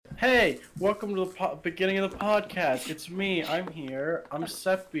Hey, welcome to the beginning of the podcast. It's me. I'm here. I'm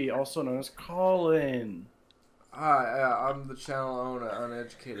Seppi, also known as Colin. Hi, I'm the channel owner,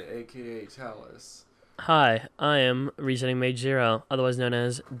 Uneducated, aka Chalice. Hi, I am Resetting Mage Zero, otherwise known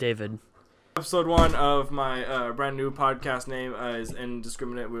as David. Episode 1 of my brand new podcast name is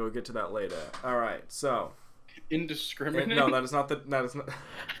Indiscriminate. We will get to that later. Alright, so. Indiscriminate? No, that is not the. That is not.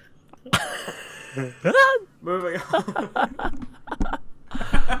 Moving on.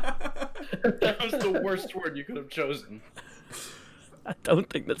 That was the worst word you could have chosen. I don't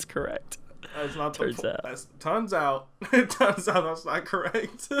think that's correct. That's not Turns the. out. Turns out. Turns out that's not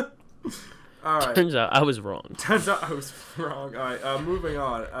correct. Alright. Turns out I was wrong. Turns out I was wrong. Alright, moving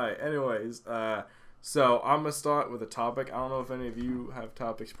on. Alright, anyways, so I'm gonna start with a topic. I don't know if any of you have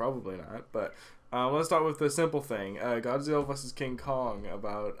topics, probably not, but let's start with the simple thing. Godzilla vs. King Kong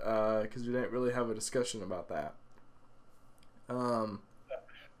about, because we didn't really have a discussion about that.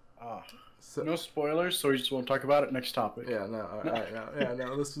 So, No spoilers, so we just won't talk about it. Next topic. yeah, no, alright, no, yeah,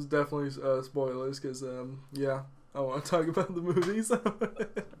 no, this was definitely spoilers, because, yeah, I want to talk about the movies.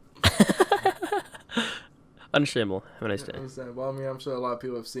 Understandable. Have a nice day. Well, I mean, I'm sure a lot of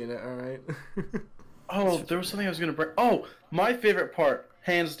people have seen it, alright? Oh, there was something I was gonna bring. Oh, my favorite part,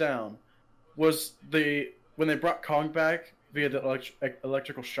 hands down, was when they brought Kong back via the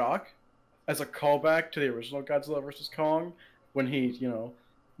electrical shock, as a callback to the original Godzilla vs. Kong, when he,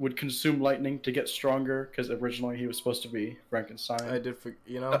 would consume lightning to get stronger, because originally he was supposed to be Frankenstein. I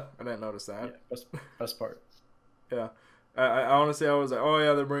didn't notice that. Yeah, best part. Yeah. I honestly, I was like, oh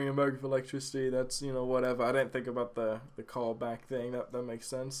yeah, they're bringing back for electricity. That's, whatever. I didn't think about the callback thing. That makes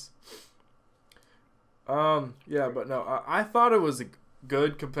sense. Yeah, but no, I thought it was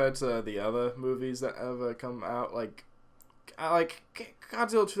good compared to the other movies that ever come out. Like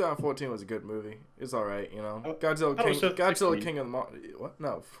Godzilla 2014 was a good movie. It's all right, Godzilla King of the what?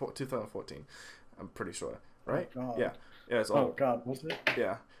 No, 2014. I'm pretty sure, right? Oh, yeah, it's all. Oh God, was it?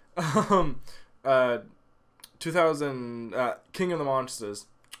 Yeah. 2000 King of the Monsters.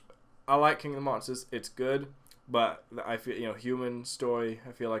 I like King of the Monsters. It's good, but I feel human story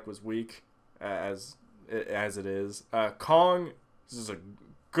I feel like was weak as it is. Kong, this is a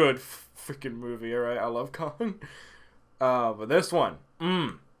good freaking movie. All right, I love Kong. But this one,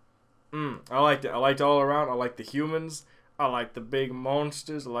 I liked it. I liked it all around. I like the humans. I like the big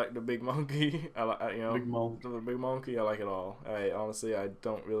monsters. I like the big monkey. The big monkey. I like it all. Honestly,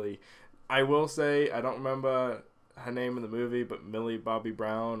 I will say I don't remember her name in the movie, but Millie Bobby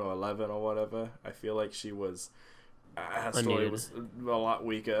Brown or 11 or whatever. I feel like she was. Her story was a lot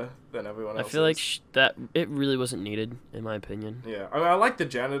weaker than everyone else. I feel like that it really wasn't needed, in my opinion. Yeah, I mean, I like the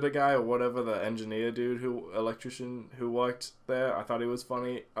janitor guy or whatever, the engineer dude electrician who worked there. I thought he was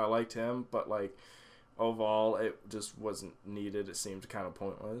funny. I liked him, but like overall, it just wasn't needed. It seemed kind of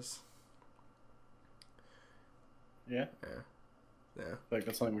pointless. Yeah. Yeah. Like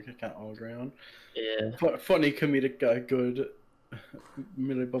that's something we could kind of all agree on. Yeah. Funny comedic guy, good.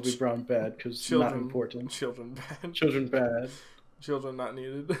 Millie Bobby Brown bad because not important. Children bad. Children bad. Children not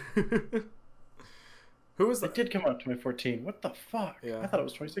needed. Who was that? It did come out in 2014. What the fuck? Yeah. I thought it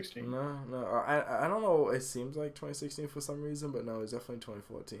was 2016. No. I don't know. It seems like 2016 for some reason, but no, it's definitely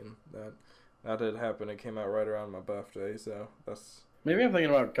 2014. That did happen. It came out right around my birthday, so that's. Maybe I'm thinking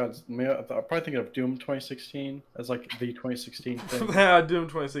about I'm probably thinking of Doom 2016 as like the 2016 thing. Yeah, Doom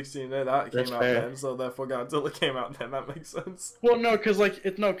 2016. That That's came out fair. then, so therefore Godzilla came out then. That makes sense. Well, no, because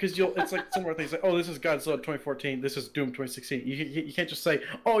it's like similar things. Like, oh, this is Godzilla 2014. This is Doom 2016. You can't just say,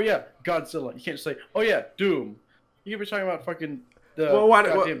 oh yeah, Godzilla. You can't just say, oh yeah, Doom. You could be talking about fucking. Why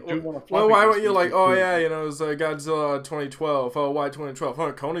were you like, oh Doom. yeah, it was Godzilla 2012. Oh, why 2012?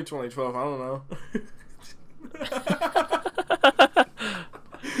 Oh, Coney 2012. I don't know.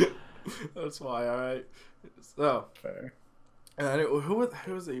 That's why, alright. So, Fair. and who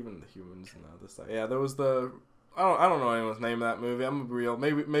was even the humans in the other side? Yeah, there was the. I don't know anyone's name in that movie. I'm real.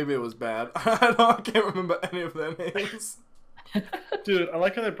 Maybe it was bad. I can't remember any of their names. Dude, I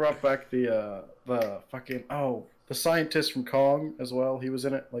like how they brought back the scientist from Kong as well. He was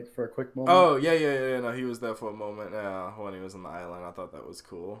in it like for a quick moment. Oh yeah. No, he was there for a moment. When he was on the island, I thought that was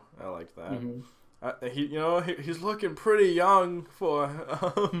cool. I liked that. Mm-hmm. He's looking pretty young for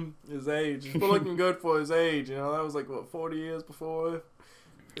his age. He's looking good for his age. That was like what 40 years before,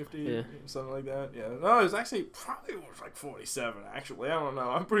 50, something like that. Yeah, no, it was actually probably like 47. Actually, I don't know.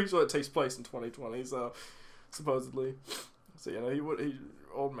 I'm pretty sure it takes place in 2020. So supposedly, so he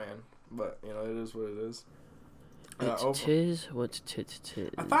old man, but it is what it is. Tis what tis.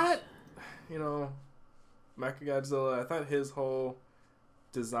 I thought, Mechagodzilla. I thought his whole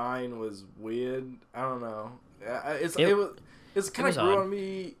design was weird. I don't know. It kind of grew on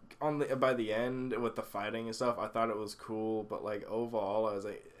me by the end with the fighting and stuff, I thought it was cool, but like overall, I was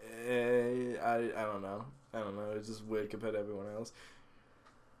like, I don't know. It's just weird compared to everyone else.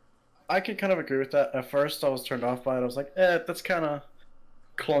 I can kind of agree with that. At first, I was turned off by it. I was like, that's kind of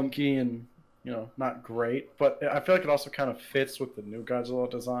clunky and, not great. But I feel like it also kind of fits with the new Godzilla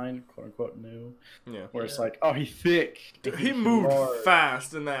design, quote unquote new. Yeah. Where it's like, oh, he's thick. Dude, he moved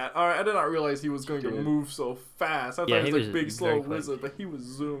fast in that. All right, I did not realize he was going to move so fast. I thought he was like big, slow wizard, but he was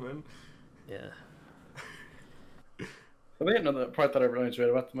zooming. Yeah. I think another part that I really enjoyed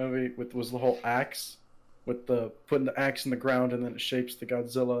about the movie was the whole axe. With the putting the axe in the ground and then it shapes the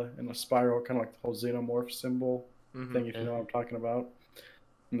Godzilla in a spiral, kind of like the whole xenomorph symbol thing, if you know what I'm talking about.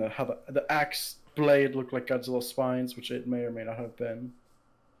 And how the axe blade looked like Godzilla's spines, which it may or may not have been,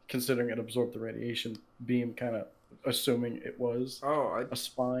 considering it absorbed the radiation beam, kind of assuming it was a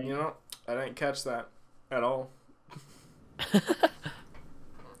spine. I didn't catch that at all.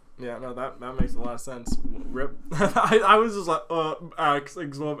 Yeah, no, that makes a lot of sense. Rip. I was just like, axe,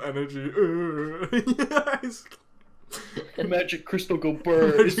 absorb energy. Yes. Magic crystal go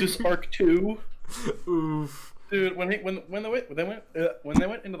burr. Is this Arc 2? Oof. Dude, when they went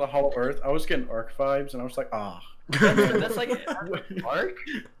into the Hollow Earth, I was getting Arc vibes, and I was like, That's like Arc?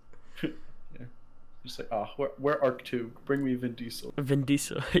 Yeah. Just like, where Arc 2? Bring me Vin Diesel. Vin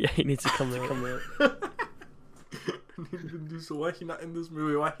Diesel. Yeah, he needs to come out. So why is he not in this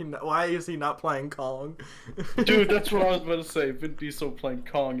movie? Why is he not playing Kong? Dude, that's what I was about to say. Vin Diesel playing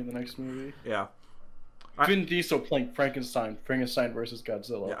Kong in the next movie. Yeah. Vin Diesel playing Frankenstein versus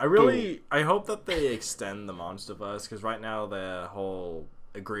Godzilla. Yeah, I hope that they extend the MonsterVerse, because right now the whole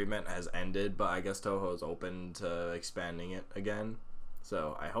agreement has ended, but I guess Toho's open to expanding it again.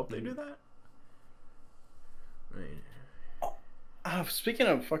 So I hope they do that. Speaking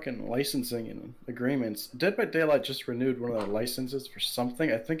of fucking licensing and agreements, Dead by Daylight just renewed one of their licenses for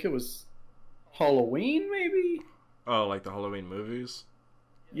something. I think it was Halloween, maybe? Oh, like the Halloween movies?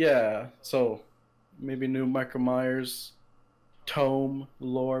 Yeah, so maybe new Michael Myers, tome,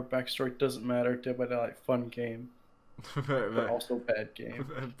 lore, backstory, doesn't matter. Dead by Daylight, fun game. But also bad game.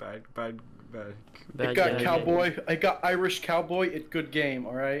 Bad. It got cowboy. I got Irish cowboy. It's good game,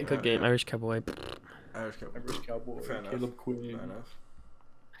 alright? Good game, Irish Cowboy. Irish Cowboy. Fair enough. Caleb Quinn. Fair enough.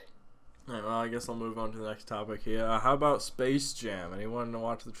 Alright, well, I guess I'll move on to the next topic here. How about Space Jam? Anyone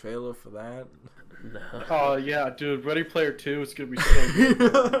watch the trailer for that? No. Oh, yeah, dude. Ready Player 2 is going to be so good.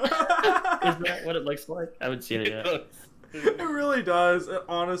 Is that what it looks like? I haven't seen it yet. It really does.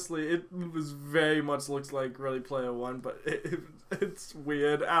 Honestly, it was very much looks like Ready Player One, but it's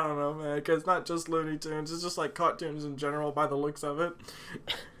weird. I don't know, man, because it's not just Looney Tunes. It's just like cartoons in general by the looks of it.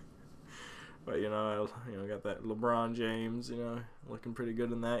 But I got that LeBron James, looking pretty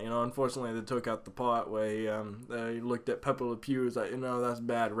good in that. Unfortunately they took out the part where he looked at Pepe Le Pew. Was like, that's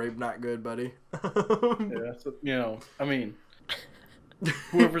bad. Rape not good, buddy. Yeah, so, I mean,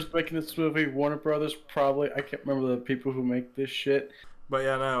 whoever's making this movie, Warner Brothers, probably. I can't remember the people who make this shit. But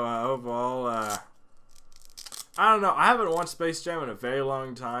yeah, no. Overall, I don't know. I haven't watched Space Jam in a very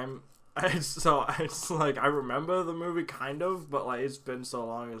long time. It's like I remember the movie kind of, but like it's been so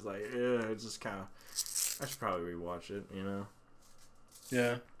long. It's like, it's just kind of. I should probably rewatch it.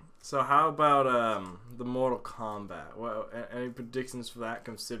 Yeah. So how about the Mortal Kombat? Well, any predictions for that,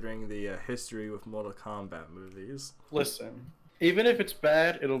 considering the history with Mortal Kombat movies? Listen, even if it's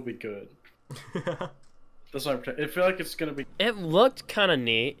bad, it'll be good. That's what I feel like it's gonna be. It looked kind of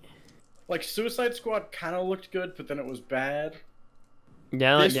neat. Like Suicide Squad kind of looked good, but then it was bad.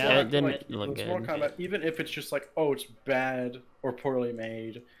 Yeah, it didn't look good. Mortal Kombat, even if it's just like, oh, it's bad or poorly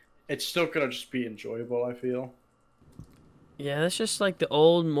made, it's still gonna just be enjoyable, I feel. Yeah, that's just like the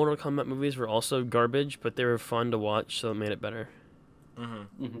old Mortal Kombat movies were also garbage, but they were fun to watch, so it made it better.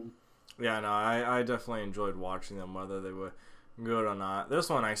 Yeah, no, I definitely enjoyed watching them, whether they were good or not. This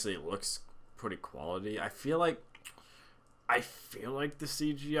one actually looks pretty quality. I feel like the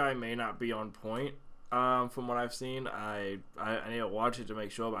CGI may not be on point. From what I've seen, I need to watch it to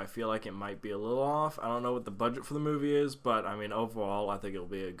make sure, but I feel like it might be a little off. I don't know what the budget for the movie is, but I mean, overall, I think it'll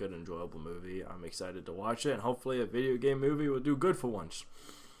be a good, enjoyable movie. I'm excited to watch it, and hopefully, a video game movie will do good for once.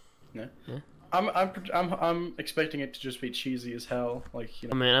 Yeah. I'm expecting it to just be cheesy as hell, like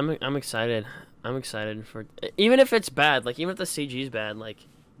I mean, I'm excited. I'm excited for even if it's bad, like even if the CG is bad, like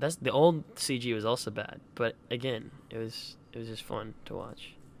that's the old CG was also bad, but again, it was just fun to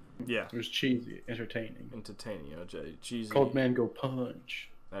watch. Yeah, it was cheesy, entertaining, cheesy. Cold man go punch.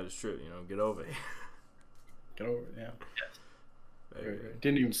 That is true. Get over it. Get over it. Yeah.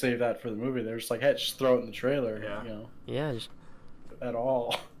 Didn't even save that for the movie. They're just like, hey, just throw it in the trailer. Yeah. Yeah. Just at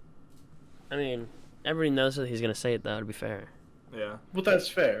all. I mean, everybody knows that he's gonna say it though. To be fair. Yeah. Well, that's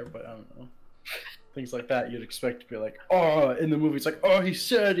fair, but I don't know. Things like that you'd expect to be like, oh, in the movie it's like, oh, he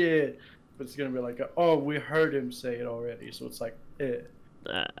said it, but it's gonna be like, oh, we heard him say it already, so it's like,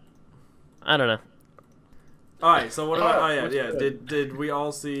 I don't know. All right. So what about? Oh yeah, what's yeah. good? Did we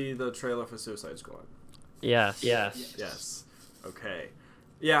all see the trailer for Suicide Squad? Yes. Yes. Okay.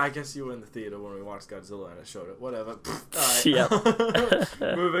 Yeah, I guess you were in the theater when we watched Godzilla and it showed it. Whatever. Alright.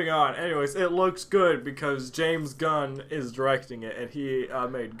 Yep. Moving on. Anyways, it looks good because James Gunn is directing it and he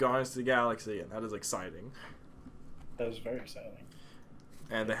made Guardians of the Galaxy, and that is exciting. That was very exciting.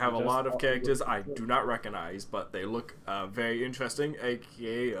 And they have a Just lot of all- characters I do not recognize, but they look very interesting,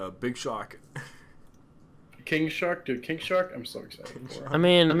 aka Big Shark. King Shark, dude, King Shark, I'm so excited for. I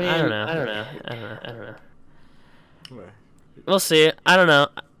mean, I don't know. We'll see. I don't know.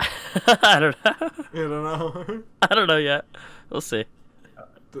 I don't know. You don't know. I don't know yet. We'll see. It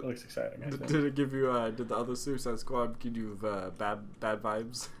looks exciting. I think. Did it give you? Did the other Suicide Squad give you bad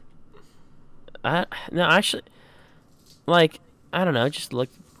vibes? No, actually, like, I don't know. It just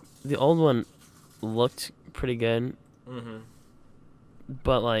looked. The old one looked pretty good, Mm-hmm.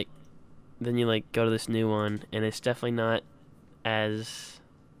 but like, then you like go to this new one, and it's definitely not as.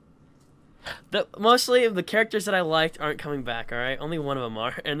 Mostly the characters that I liked aren't coming back. All right, only one of them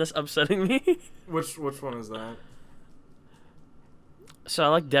are, and that's upsetting me. Which one is that? So I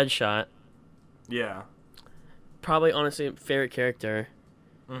like Deadshot. Yeah. Probably, honestly, favorite character.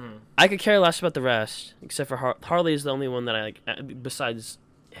 Mm-hmm. I could care less about the rest, except for Harley is the only one that I like, besides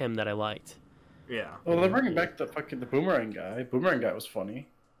him, that I liked. Yeah. Well, they're bringing back the Boomerang guy. Boomerang guy was funny.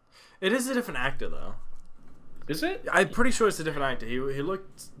 It is a different actor though. Is it? I'm pretty sure it's a different actor. He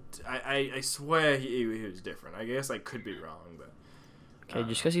looked. I swear he was different. I guess I could be wrong, but. Okay,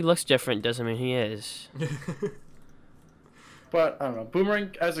 just because he looks different doesn't mean he is. But I don't know.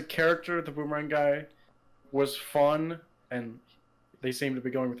 Boomerang as a character, the Boomerang guy was fun, and they seem to be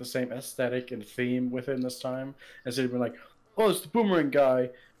going with the same aesthetic and theme with him this time. Instead of being like, oh, it's the Boomerang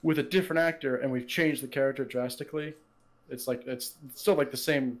guy with a different actor, and we've changed the character drastically. It's like it's still like the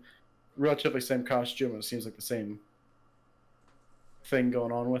same, relatively same costume, and it seems like the same thing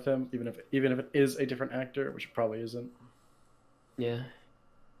going on with him, even if it is a different actor, which it probably isn't. Yeah.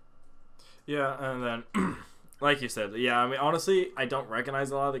 Yeah, and then, like you said, yeah. I mean, honestly, I don't recognize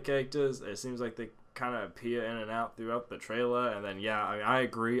a lot of the characters. It seems like they kind of appear in and out throughout the trailer, and then yeah, I mean, I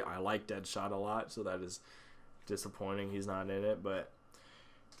agree. I like Deadshot a lot, so that is disappointing he's not in it, but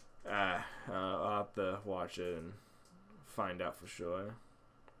I'll have to watch it and find out for sure.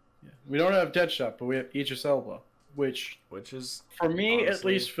 Yeah. We don't have Deadshot, but we have Idris Elba, which is for me at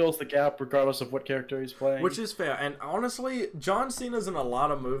honestly, least fills the gap, regardless of what character he's playing. which is fair. And honestly, John Cena's in a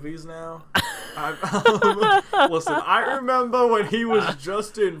lot of movies now. Listen, I remember when he was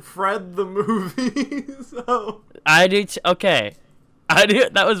just in Fred the movie. So I do. Okay. I do.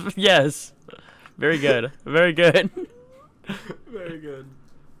 That was yes. Very good. Very good. very good.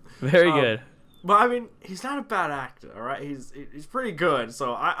 Very good. But I mean, he's not a bad actor, all right? He's pretty good.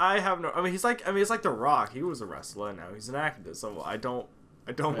 So I have no. I mean, it's like The Rock. He was a wrestler. Now he's an actor. So I don't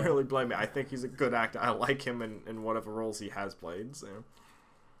really blame him. I think he's a good actor. I like him in whatever roles he has played. So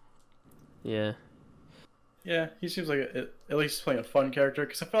Yeah. Yeah, he seems like at least playing a fun character.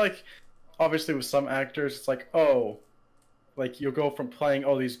 Because I feel like, obviously, with some actors, it's like, oh, like you'll go from playing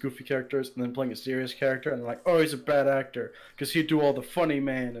all these goofy characters and then playing a serious character, and like, oh, he's a bad actor because he'd do all the funny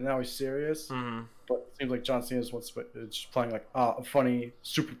man, and now he's serious. mm-hmm. But it seems like John Cena's just playing like a funny,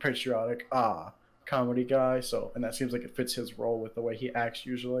 super patriotic comedy guy. So, and that seems like it fits his role with the way he acts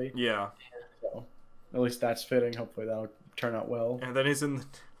usually. Yeah. So, at least that's fitting. Hopefully, that'll turn out well. And then he's in the...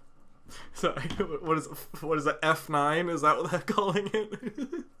 Sorry, what is it, F9? Is that what they're calling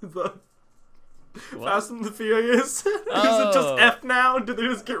it? The Fast and the Furious? Is it just F now? Did they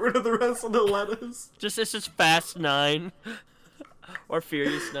just get rid of the rest of the letters? It's just Fast 9. Or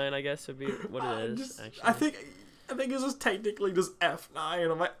Furious 9, I guess would be what it is, actually. I think it's just technically just F9,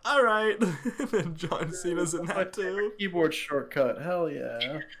 and I'm like, alright. And then John Cena's in that too. Keyboard shortcut. Hell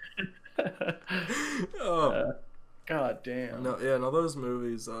yeah. Oh. God damn. No, those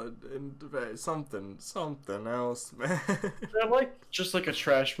movies are something else, man. They're like just like a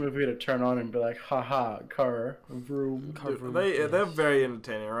trash movie to turn on and be like, haha, car, vroom. They're very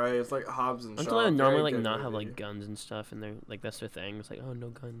entertaining, right? It's like Hobbs and Shaw. Until they normally like Very good not have movie. like guns and stuff, and they're like that's their thing. It's like, oh, no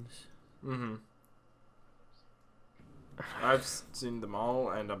guns. Mm-hmm. I've seen them all,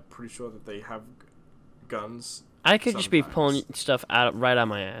 and I'm pretty sure that they have guns. I could just be Sometimes. pulling stuff right out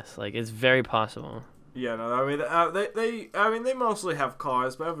my ass. Like it's very possible. Yeah, no, I mean, they mostly have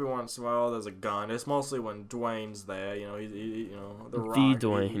cars, but every once in a while there's a gun. It's mostly when Dwayne's there, you know, the Rock,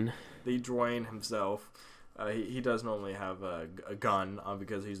 Dwayne. the Dwayne himself. He does normally have a gun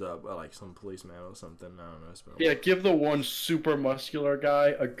because he's like some policeman or something. I don't know. It's been a Yeah, while. give the one super muscular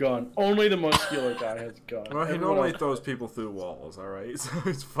guy a gun. Only the muscular guy has a gun. Well, he Everyone normally else- throws people through walls. All right, so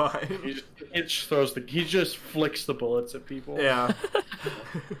it's fine. he just flicks the bullets at people. Yeah.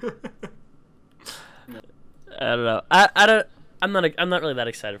 I don't know. I'm not really that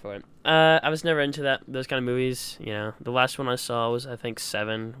excited for it. I was never into those kind of movies. You know, the last one I saw was I think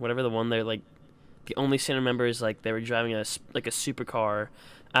Seven, whatever the one they're like. The only scene I remember is like they were driving a supercar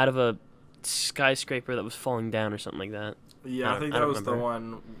out of a skyscraper that was falling down or something like that. Yeah, I think I that don't was the remember.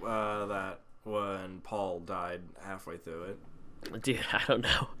 one that when Paul died halfway through it. Dude, I don't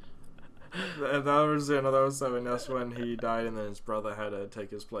know. That was Seven. That's when he died, and then his brother had to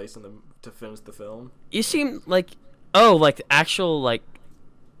take his place to finish the film. You seem like, oh, like the actual like.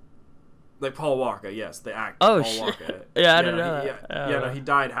 Like Paul Walker, yes, the actor. Oh, Paul shit. Walker. Yeah, I didn't know He, that. yeah, no, he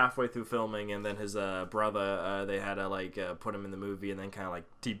died halfway through filming, and then his brother, they had to like put him in the movie, and then kind of like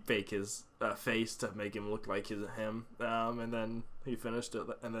deep fake his face to make him look like him. And then he finished it,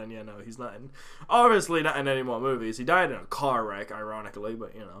 and then he's obviously not in any more movies. He died in a car wreck, ironically,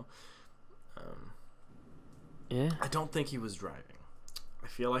 but Yeah. I don't think he was driving. I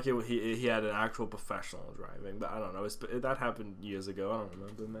feel like he had an actual professional driving, but I don't know. That happened years ago. I don't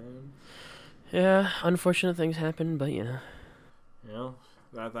remember, man. Yeah, unfortunate things happen, but you know. You know,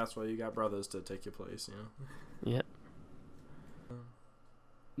 that's why you got brothers to take your place. Yeah.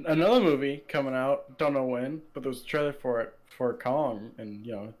 Another movie coming out, don't know when, but there was a trailer for it for Kong and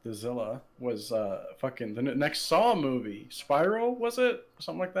Godzilla was fucking the next Saw movie. Spiral, was it?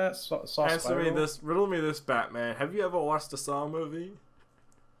 Something like that. Saw Spiral. Riddle me this, Batman. Have you ever watched a Saw movie?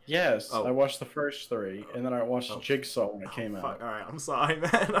 Yes, Oh. I watched the first three, and then I watched Jigsaw when it came Fuck, out. alright, I'm sorry,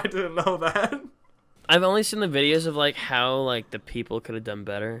 man. I didn't know that. I've only seen the videos of like how like the people could have done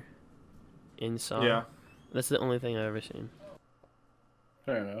better in Saw. Yeah, That's the only thing I've ever seen.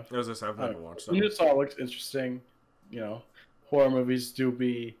 Fair enough. it was just I've never watched The new that. Saw looks interesting. Horror movies do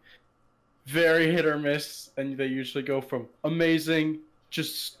be very hit or miss, and they usually go from amazing,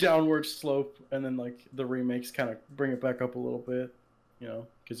 just downward slope, and then like the remakes kind of bring it back up a little bit.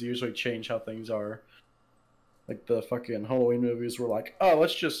 Because you usually change how things are. Like the fucking Halloween movies were like, oh,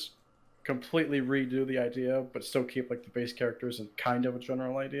 let's just completely redo the idea, but still keep like the base characters and kind of a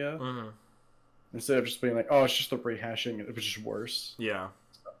general idea. Mm-hmm. Instead of just being like, oh, it's just a rehashing, it was just worse. Yeah.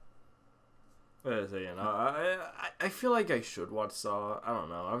 I feel like I should watch Saw. I don't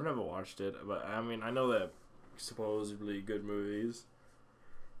know. I've never watched it, but I mean, I know they're supposedly good movies.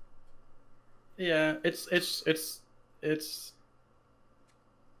 Yeah, it's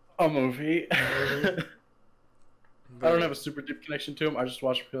a movie. I don't have a super deep connection to them. I just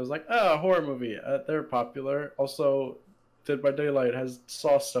watch it because I was like, oh, a horror movie. They're popular. Also, Dead by Daylight has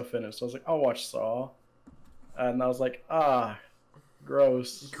Saw stuff in it, so I was like, I'll watch Saw. And I was like,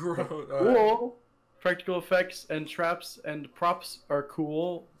 gross. Gross. Cool. Practical effects and traps and props are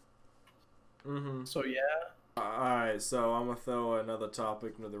cool. Mm-hmm. So yeah. Alright, so I'm gonna throw another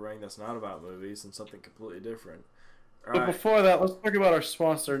topic into the ring that's not about movies and something completely different. But Alright. before that, let's talk about our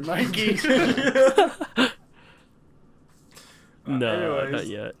sponsor, Nike. No, anyways. not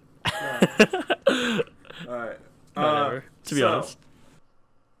yet. Alright. Not ever, to be honest.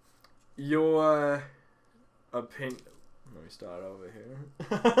 Your opinion. Let me start over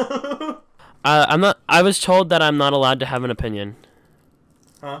here. I'm not. I was told that I'm not allowed to have an opinion.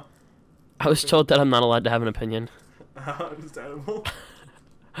 Huh? I was told that I'm not allowed to have an opinion. Understandable.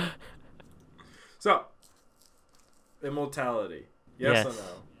 So, immortality. Yes or Yes. no?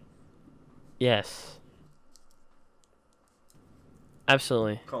 Yes.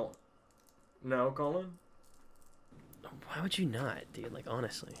 Absolutely. Colin. No, Colin? Why would you not, dude? Like,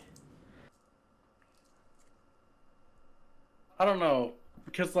 honestly. I don't know,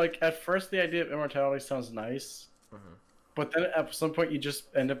 because like at first the idea of immortality sounds nice, but then at some point you just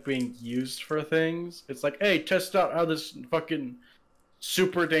end up being used for things. It's like, hey, test out how this fucking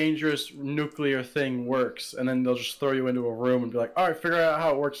super dangerous nuclear thing works, and then they'll just throw you into a room and be like, all right, figure out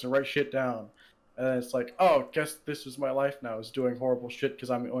how it works and write shit down. And then it's like, oh, guess this is my life now, is doing horrible shit because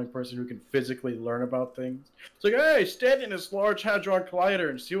I'm the only person who can physically learn about things. It's like, hey, stand in this large hadron collider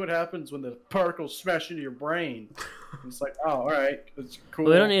and see what happens when the particles smash into your brain. And it's like, oh, all right, it's cool.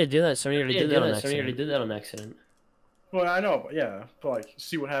 Well, we don't need to do that. Somebody already did that on Somebody accident. already did that on accident. Well, I know, but yeah, but like,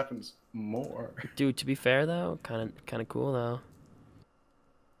 see what happens more. Dude, to be fair though, kind of cool though.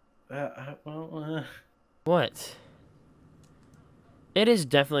 What? It is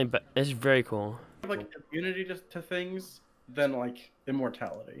definitely. It's very cool. Like immunity to things than like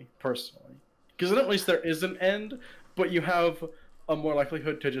immortality, personally. Because at least there is an end, but you have a more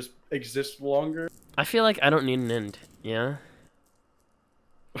likelihood to just exist longer. I feel like I don't need an end. Yeah.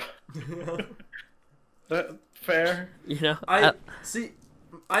 That fair? You know. I see.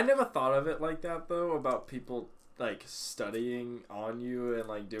 I never thought of it like that though, about people like studying on you and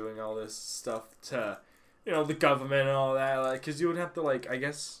like doing all this stuff to, you know, the government and all that. Like, because you would have to like, I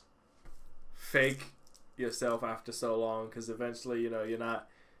guess, fake yourself after so long, because eventually, you know, you're not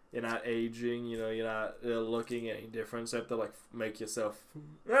aging, you know, you're not looking any different. So you have to like make yourself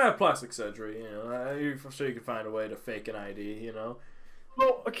plastic surgery. You know, I'm sure you can find a way to fake an ID. You know.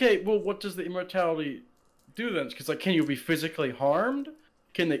 Well, okay. Well, what does the immortality do then? Because like, can you be physically harmed?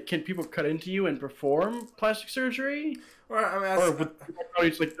 Can people cut into you and perform plastic surgery? Well, I mean, Or with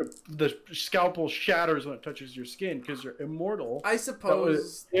it's like the scalpel shatters when it touches your skin because you're immortal. I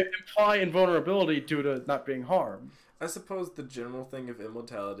suppose That would imply invulnerability due to not being harmed. I suppose the general thing of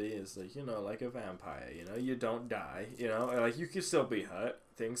immortality is like, you know, like a vampire, you know, you don't die, you know, like you can still be hurt,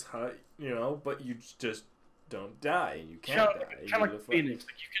 things hurt, you know, but you just don't die, and you can't die. Kind of like Phoenix,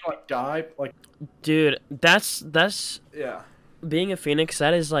 like you can like die, like Dude, that's yeah. being a phoenix.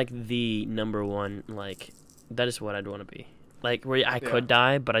 That is like the number one. Like, that is what I'd want to be. Like, where I could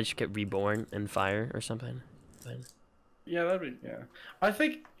die, but I just get reborn in fire or something. But... yeah, that'd be I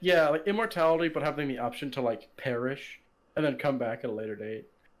think like immortality, but having the option to like perish and then come back at a later date.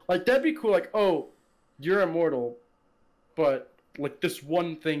 Like that'd be cool. Like, oh, you're immortal, but like this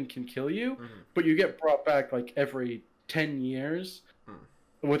one thing can kill you, but you get brought back like every 10 years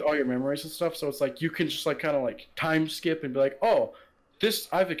with all your memories and stuff. So it's like you can just like kind of like time skip and be like, oh,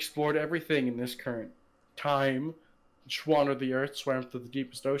 I've explored everything in this current time. Just wandered the earth, swam through the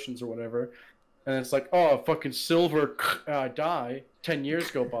deepest oceans or whatever. And it's like, oh, fucking silver, I die. 10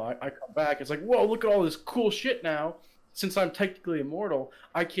 years go by, I come back. It's like, whoa, look at all this cool shit now. Since I'm technically immortal,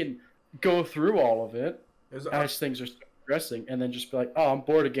 I can go through all of it as things are progressing, and then just be like, oh, I'm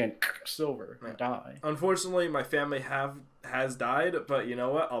bored again. Silver, and die. Unfortunately, my family has died, but you know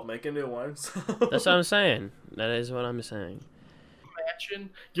what? I'll make a new one. So. That's what I'm saying. That is what I'm saying.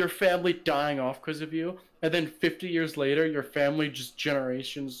 Imagine your family dying off because of you, and then 50 years later, your family just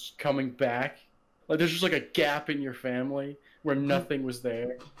generations coming back. Like there's just like a gap in your family where nothing was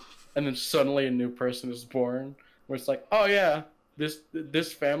there, and then suddenly a new person is born. Where it's like, oh yeah,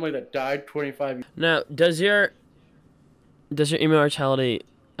 this family that died 25 years. Now, does your immortality,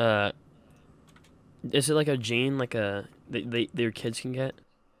 is it like a gene, like their kids can get?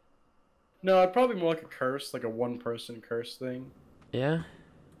 No, it'd probably be more like a curse, like a one-person curse thing. Yeah.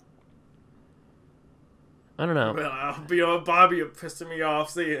 I don't know. Well, I'll be on Bobby. You're pissing me off.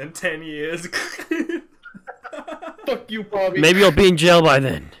 See you in 10 years. Fuck you, Bobby. Maybe you'll be in jail by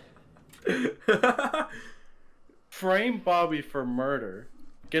then. Frame Bobby for murder,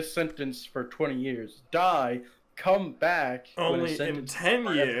 get sentenced for 20 years, die, come back. Only in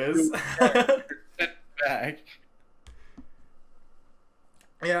 10 years. Back.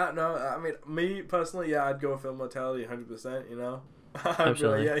 Yeah, no, I mean, me personally, yeah, I'd go with immortality 100%, you know?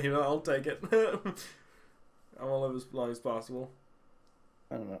 Absolutely. Yeah, you know, I'll take it. I want to live as long as possible.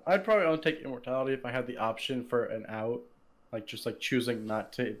 I don't know. I'd probably only take immortality if I had the option for an out. Like, just like choosing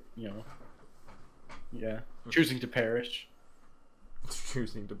not to, you know. Yeah. Choosing to perish.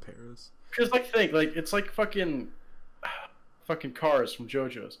 Choosing to perish. Because, like, think, like, it's like fucking Cars from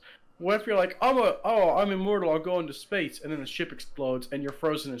JoJo's. What if you're like, I'm immortal, I'll go into space, and then the ship explodes, and you're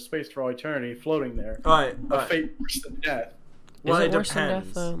frozen in space for all eternity, floating there. Alright. A fate worse than death. Well, Is it it worse than depends.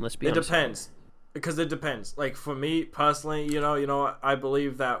 death, though? Let's be It honest. depends. Because it depends. Like, for me, personally, you know, I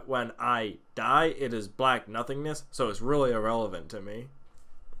believe that when I die, it is black nothingness, so it's really irrelevant to me.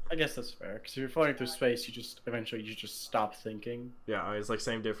 I guess that's fair, because if you're floating through space, eventually you just stop thinking. Yeah, it's like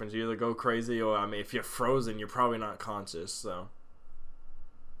same difference. You either go crazy or, I mean, if you're frozen, you're probably not conscious, so.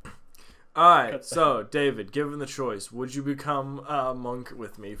 Alright, so, David, given the choice, would you become a monk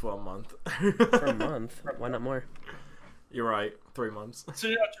with me for a month? For a month? Why not more? You're right, 3 months. So,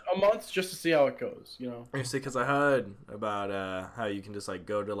 you know, a month just to see how it goes, you know? You see, because I heard about how you can just, like,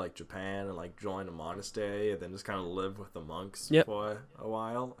 go to, like, Japan and, like, join a monastery and then just kind of live with the monks for a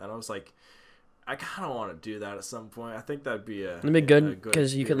while. And I was like, I kind of want to do that at some point. I think that'd be It'd be good,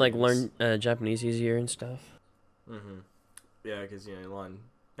 because you could, like, learn Japanese easier and stuff. Mm-hmm. Yeah, because, you know, you learn...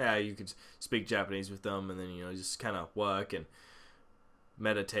 Yeah, you could speak Japanese with them and then, you know, just kind of work and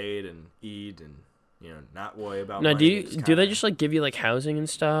meditate and eat and, you know, not worry about Now, money. do they just, like, give you, like, housing and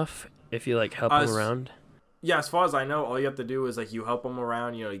stuff if you, like, help them around? Yeah, as far as I know, all you have to do is, like, you help them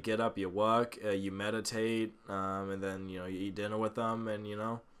around, you know, you get up, you work, you meditate, and then, you know, you eat dinner with them, and, you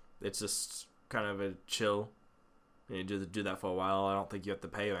know, it's just kind of a chill. You do that for a while. I don't think you have to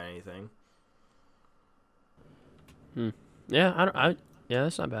pay or anything. Yeah, yeah,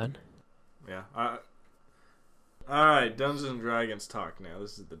 that's not bad. Yeah. Alright, Dungeons and Dragons talk now.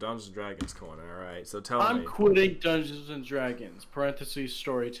 This is the Dungeons and Dragons corner, alright. So tell I'm me. quitting Dungeons and Dragons. Parentheses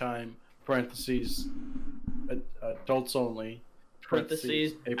story time. Parentheses adults only.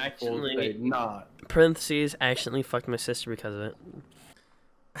 Parentheses, April Fool's accidentally- Day not. Parentheses, accidentally fucked my sister because of it.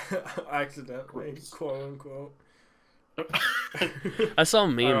 Accidentally, quote unquote. I saw a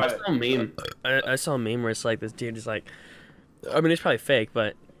meme. Alright. I saw a meme where it's like this dude is like, I mean, it's probably fake,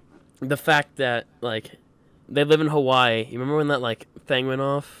 but the fact that like they live in Hawaii. You remember when that like thing went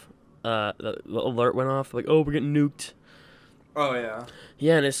off? The alert went off. Like, oh, we're getting nuked. Oh, yeah.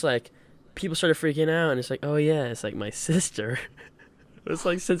 Yeah, and it's like people started freaking out, and it's like, oh yeah, it's like my sister. It's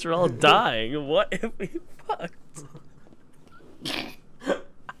like since we're all dying, what if we fucked?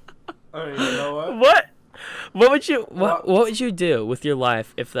 I mean, you know what? What? What would you do with your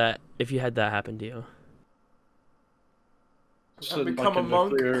life if you had that happen to you? So, become like a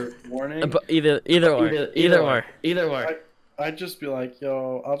monk? nuclear warning. But either or. I'd just be like,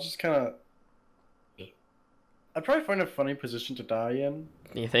 yo, I'll just kind of. I'd probably find a funny position to die in.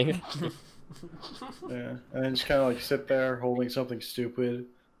 You think? Yeah, and then just kind of like sit there holding something stupid,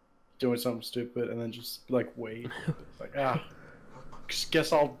 doing something stupid, and then just like wait. Like, just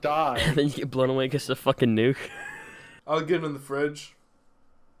guess I'll die. And then you get blown away because of a fucking nuke. I'll get in the fridge.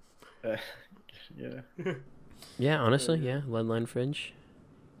 Yeah. Yeah, honestly, yeah. Lead line fridge.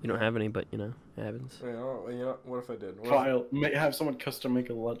 You don't have any, but you know, it happens. You know, what if I did? Have someone custom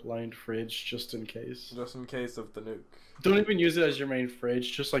make a lead-lined fridge just in case. Just in case of the nuke. Don't even use it as your main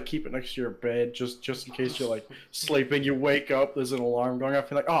fridge. Just like keep it next to your bed, just in case you're like sleeping. You wake up, there's an alarm going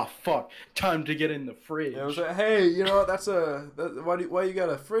off. You're like, oh fuck, time to get in the fridge. Yeah, I was like, hey, you know what? Why you got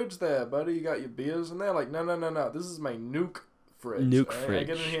a fridge there, buddy? You got your beers in there? Like, no. This is my nuke fridge. Nuke right? fridge. I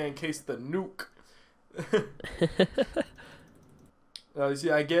get in here in case the nuke. You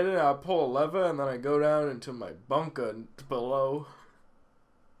see, I get in, I pull a lever, and then I go down into my bunker below.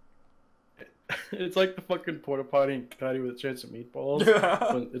 It's like the fucking porta potty in Patty with a chance of meatballs.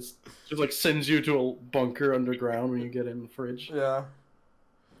 But it's just like sends you to a bunker underground when you get in the fridge. Yeah.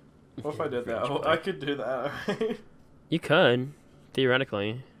 What if I did that? I could do that. Right? You could,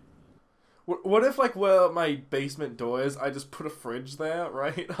 theoretically. What if, like, where my basement door is, I just put a fridge there,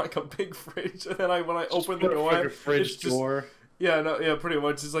 right? Like a big fridge, and then when I open the door, like a fridge it's just, door. Yeah, pretty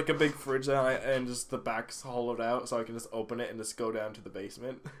much. It's like a big fridge there, and just the back's hollowed out, so I can just open it and just go down to the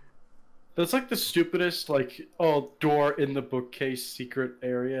basement. That's like the stupidest, like, door in the bookcase secret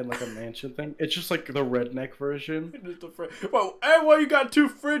area in like a mansion thing. It's just like the redneck version. Just a well, hey, why you got 2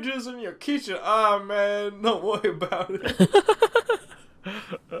 fridges in your kitchen? Ah, man, don't worry about it.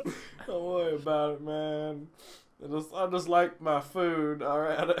 Don't worry about it, man. I just like my food,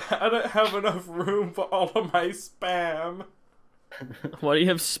 alright? I don't have enough room for all of my spam. Why do you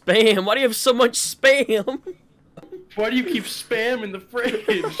have spam? Why do you have so much spam? Why do you keep spam in the fridge?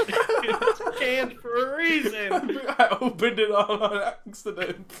 It's canned for a reason. I opened it all on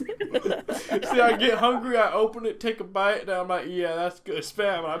accident. See, I get hungry, I open it, take a bite, and I'm like, yeah, that's good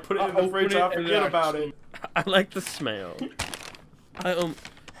spam, and I put it in the fridge, I forget about it. I like the smell.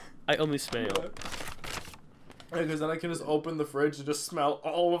 I only smell. Because then I can just open the fridge and just smell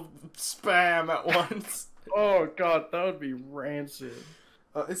all of spam at once. Oh god, that would be rancid.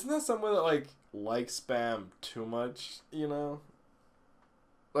 Isn't that someone that like spam too much? You know,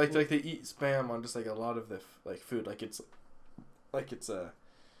 like they eat spam on just like a lot of the food, like it's a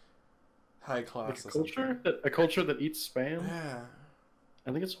high class Like a culture that eats spam. Yeah,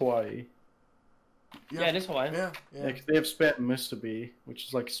 I think it's Hawaii. Yeah, it is Hawaii. Yeah, Yeah, 'cause they have spam mistabi, which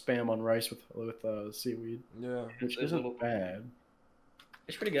is like spam on rice with seaweed, yeah. which isn't bad.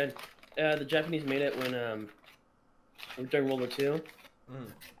 It's pretty good. The Japanese made it when during World War II.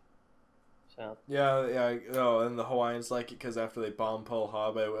 Mm. So Yeah. Oh, and the Hawaiians like it because after they bombed Pearl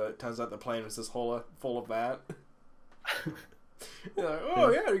Harbor, it turns out the plane was just full of that. You're like,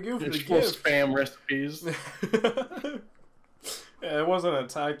 oh yeah, you give it It's a full of gift. spam recipes. Yeah, it wasn't an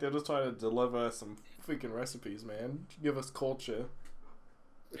attack. They're just trying to deliver some freaking recipes, man. Give us culture.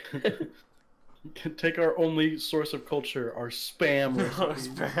 Take our only source of culture, our spam recipes.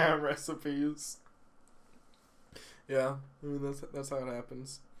 Spam recipes. Yeah, I mean that's how it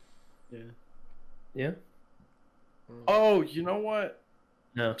happens. Yeah. yeah. Oh, you know what?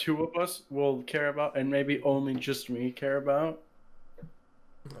 No. 2 of us will care about, and maybe only just me care about.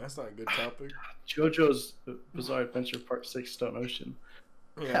 That's not a good topic. JoJo's Bizarre Adventure Part 6 Stone Ocean.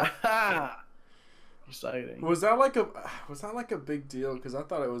 Yeah. Exciting. Was that like a big deal? Because I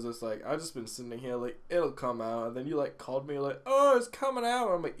thought it was just like, I've just been sitting here like, it'll come out, and then you like called me like, oh, it's coming out.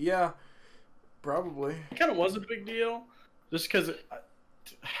 I'm like, yeah, probably. It kind of was a big deal, just because it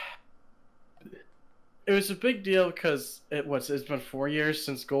was a big deal because it's been 4 years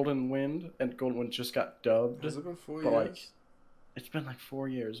since Golden Wind, and Golden Wind just got dubbed. Has it been 4 But, years? like, it's been like 4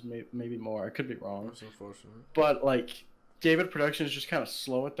 years, maybe more. I could be wrong. That's unfortunate. But like, David Productions just kind of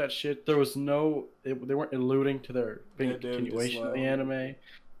slow at that shit. There was they weren't alluding to there being Yeah, a David is continuation of the slow. anime.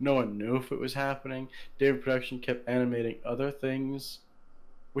 No one knew if it was happening. David Production kept animating other things,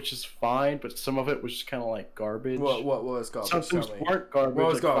 which is fine, but some of it was just kind of like garbage. What was garbage? Some things Tell me. weren't garbage. What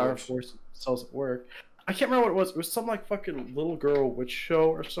was like Fire garbage? Force Cells at Work. I can't remember what it was. It was some like fucking little girl witch show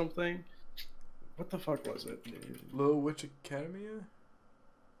or something. What the fuck was it, dude? Little Witch Academia?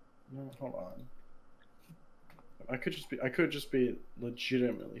 No, hold on. I could just be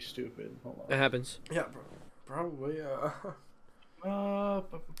legitimately stupid. Hold It on. happens. Yeah, probably. Uh,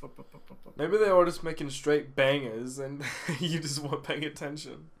 Maybe they were just making straight bangers, and you just weren't paying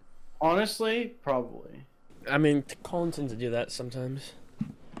attention. Honestly, probably. I mean, Colin tends to do that sometimes.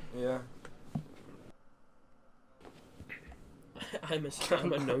 Yeah. I'm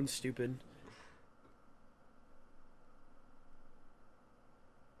a known stupid.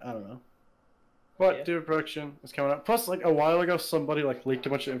 I don't know. But Yeah. David Production is coming up. Plus, like a while ago, somebody like leaked a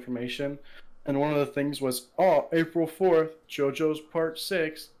bunch of information, and one of the things was, oh, April 4th, JoJo's Part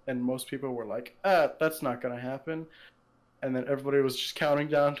 6, and most people were like, that's not gonna happen. And then everybody was just counting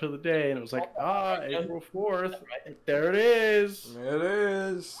down to the day, and it was like, April 4th, there it is. It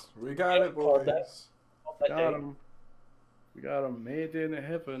is. We got it, Called that. boys. Got him. We got him made in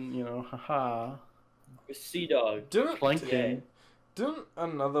heaven, haha. With Sea Dog. Didn't Plankton. Didn't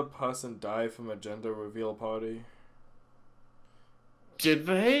another person die from a gender reveal party? Did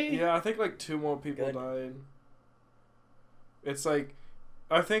they? Yeah, I think like 2 more people Good. died. It's like,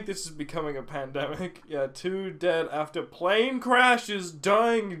 I think this is becoming a pandemic. Yeah, 2 dead after plane crashes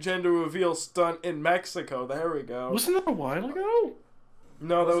during gender reveal stunt in Mexico. There we go. Wasn't that a while ago?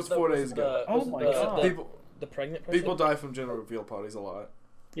 No, that was 4 days ago. Oh my God. The pregnant person? People die from gender reveal parties a lot.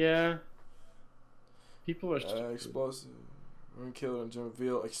 Yeah. People are stupid. Explosive. Women killed in gender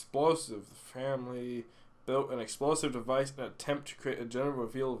reveal. Explosive. The family built an explosive device in an attempt to create a gender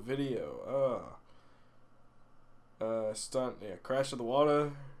reveal video. Stunt. Yeah, crash of the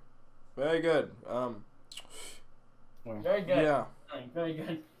water. Very good. Wow. Very good. Yeah. Very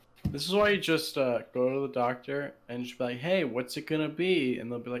good. This is why you just go to the doctor and just be like, hey, what's it gonna be?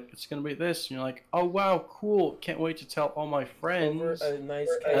 And they'll be like, it's gonna be this. And you're like, oh wow, cool. Can't wait to tell all my friends. A nice,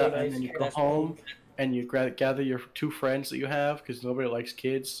 And then you go home and you gather your 2 friends that you have, because nobody likes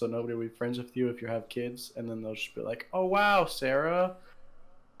kids, so nobody will be friends with you if you have kids. And then they'll just be like, oh wow, Sarah,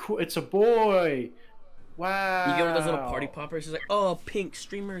 cool, it's a boy. Wow. You get one of those little party poppers. It's like, oh, pink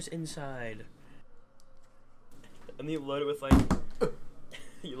streamers inside. And then you load it with like,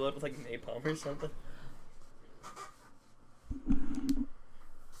 you load it with like napalm or something.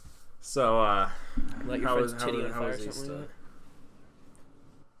 So, Light your How friend's was- titty on how fire or was something like Easter?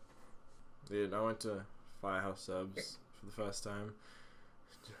 Dude, I went to Firehouse Subs for the first time.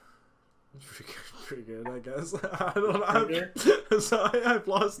 Pretty good, I guess. I don't know. Sorry, I've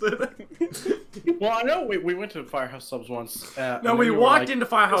lost it. Well, I know we went to Firehouse Subs once. No, and then we were walked like- into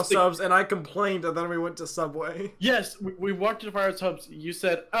Firehouse Just the- Subs and I complained, and then we went to Subway. Yes, we walked into Firehouse Subs. You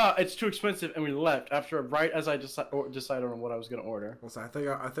said, it's too expensive, and we left after right as I decided on what I was gonna order. Listen, I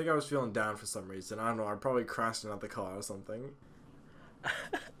think I was feeling down for some reason. I don't know. I probably crashed another car or something.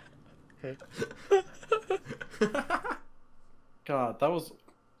 God, that was,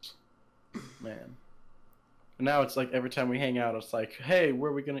 man. And now it's like every time we hang out, it's like, hey,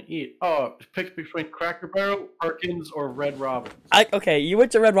 where are we gonna eat? Oh, pick between Cracker Barrel, Perkins, or Red Robin. Okay, you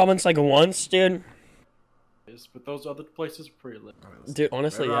went to Red Robin's like once, dude. But those other places are pretty lit. Dude,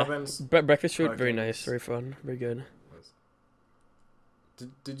 honestly, Red yeah. Robin's, Breakfast food, very Perkins. nice, very fun, very good.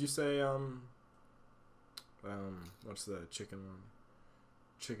 Did you say what's the chicken one?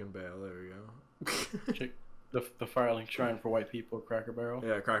 Chicken Bale. There we go. The Firelink Shrine for white people, Cracker Barrel,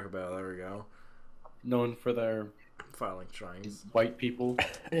 Yeah, Cracker Barrel. There we go. known for their Firelink Shrines. white people.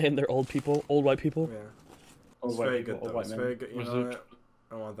 And they're old people, old white people. Yeah, Old it's white very people, good old though. white It's men. very good. You Was know it- what?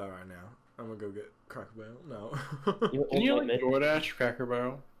 I want that right now. I'm gonna go get Cracker Barrel. No. Can you like DoorDash Cracker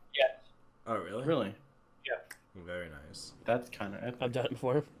Barrel? Oh really? Really? Very nice. That's kind of epic. I've done it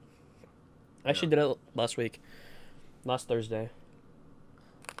before. I actually did it last week, last Thursday.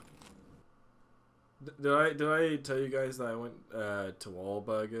 Did I tell you guys that I went to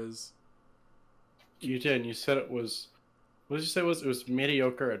Wahlburgers? You did. And you said it was. What did you say it was? It was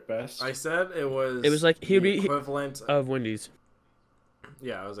mediocre at best. I said it was. It was like- he would the be- equivalent. Of Wendy's.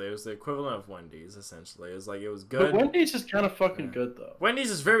 Yeah, it was the equivalent of Wendy's essentially. It was like it was But good. Wendy's is kind of fucking Yeah. good though.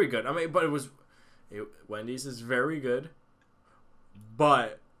 Wendy's is very good. I mean, but Wendy's is very good.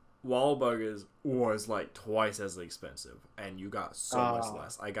 but Wahlburgers was like twice as expensive, and you got so much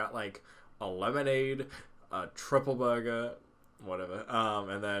less. I got like a lemonade, a triple burger, whatever,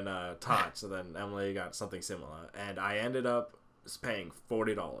 and then tots, and then Emily got something similar, and I ended up paying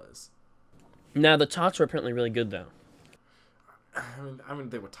 $40. Now the tots were apparently really good though. I mean,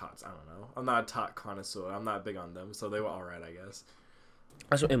 they were tots. I don't know. I'm not a tot connoisseur. I'm not big on them, so they were all right, I guess.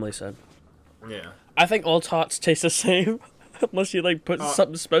 That's what Emily said. Yeah. I think all tots taste the same, unless you like put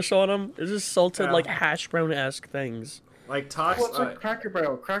something special on them. It's just salted like hash brown-esque things. Like tots. Well, it's like Cracker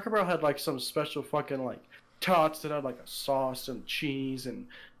Barrel. Cracker Barrel had like some special fucking like tots that had like a sauce and cheese and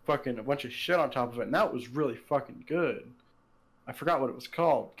fucking a bunch of shit on top of it, and that was really fucking good. I forgot what it was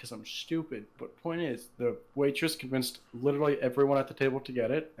called because I'm stupid. But point is, the waitress convinced literally everyone at the table to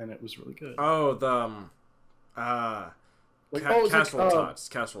get it, and it was really good. Oh, the casserole tots.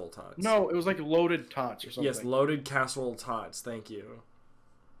 Casserole tots. No, it was like loaded tots or something. Yes, loaded casserole tots. Thank you.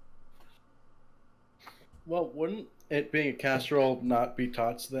 Well, wouldn't it being a casserole not be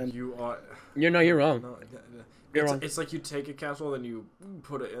tots then? You are. You're wrong. No, You're wrong. It's like you take a casserole, then you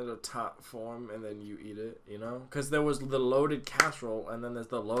put it in a tot form, and then you eat it, you know? Because there was the loaded casserole, and then there's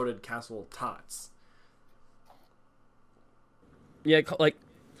the loaded casserole tots. Yeah, like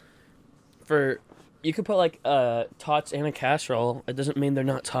you could put like tots in a casserole. It doesn't mean they're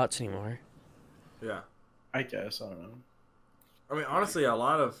not tots anymore. Yeah. I guess, I don't know. I mean, honestly, a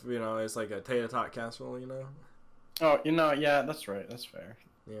lot of, it's like a tater tot casserole, Oh, yeah, that's right. That's fair.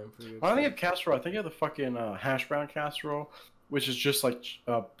 Yeah, pretty good. When I think of casserole, I think of the fucking hash brown casserole, which is just like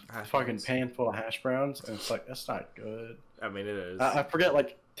a fucking pan full of hash browns, and it's like, that's not good. I mean, it is. I forget,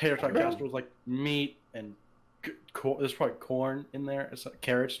 like, tater tot casserole is like meat and there's probably corn in there. It's like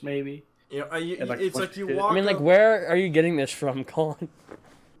carrots, maybe. It's like you walk. I mean, like, where are you getting this from, Colin?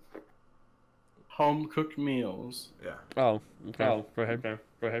 Home cooked meals. Yeah. Oh, okay. Oh, go ahead.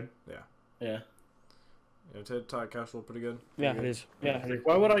 Yeah. Tater tot casserole pretty good. Yeah, it is. Yeah.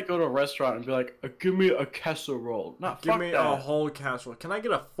 Why would I go to a restaurant and be like, give me a casserole? Give me a whole casserole. Can I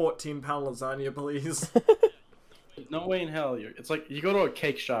get a 14-pound lasagna, please? No way in hell. It's like you go to a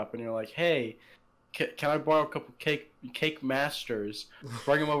cake shop and you're like, hey, can I borrow a couple cake masters?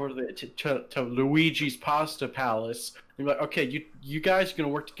 Bring them over to Luigi's Pasta Palace. And you're like, okay, you guys are gonna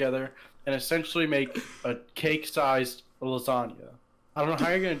work together and essentially make a cake-sized lasagna. I don't know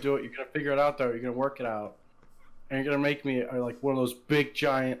how you're gonna do it. You're gonna figure it out though. You're gonna work it out, and you're gonna make me like one of those big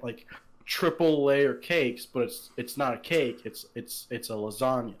giant like triple layer cakes. But it's not a cake. It's a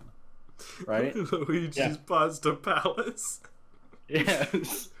lasagna, right? Luigi's Pasta Palace.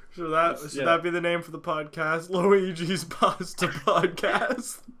 Yes. Should that be the name for the podcast? Luigi's Pasta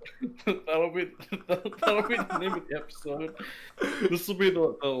Podcast. that'll be the name of the episode. This will be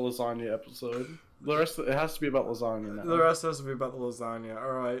the lasagna episode. The rest it has to be about lasagna now. The rest has to be about the lasagna.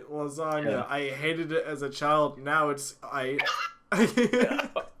 All right, lasagna. Yeah. I hated it as a child. Now it's Oh,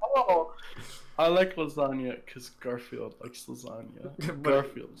 I like lasagna because Garfield likes lasagna.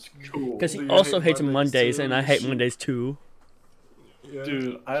 Garfield's cool. Because he also hates Mondays, and I hate Mondays too. Yeah.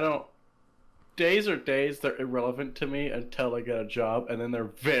 Dude, I don't. Days are days. They're irrelevant to me until I get a job, and then they're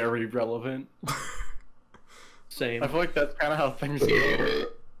very relevant. Same. I feel like that's kind of how things go.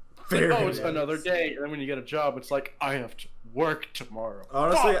 It's another day, and then when you get a job, it's like I have to work tomorrow.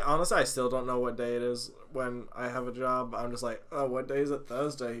 Honestly, I still don't know what day it is when I have a job. I'm just like, oh, what day is it?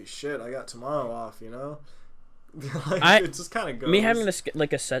 Thursday. Shit, I got tomorrow off. It just kind of goes. Me having a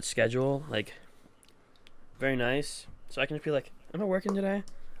set schedule, like, very nice. So I can just be like, am I working today?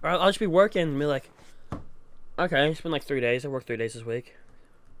 Or I'll just be working and be like, okay, it's been like 3 days. I worked 3 days this week.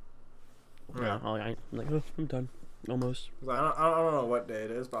 Yeah. I'm like, oh, I'm done. Almost. I don't know what day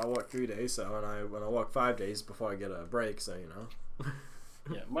it is, but I work 3 days, so when I work 5 days before I get a break, so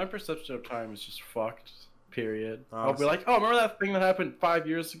Yeah, my perception of time is just fucked. Period. Honestly. I'll be like, oh, remember that thing that happened 5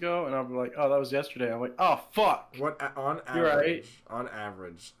 years ago? And I'll be like, oh, that was yesterday. I'm like, oh, fuck. What on average? You're right. On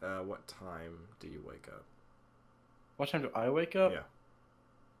average, what time do you wake up? What time do I wake up?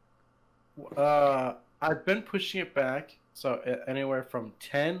 Yeah. I've been pushing it back, so anywhere from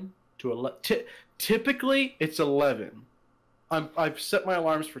 10 to 11. Typically, it's 11. I've set my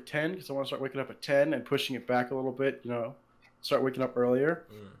alarms for 10 because I want to start waking up at 10 and pushing it back a little bit, start waking up earlier.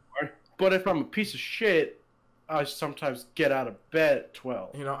 But if I'm a piece of shit, I sometimes get out of bed at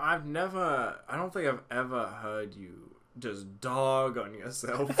 12. I don't think I've ever heard you just dog on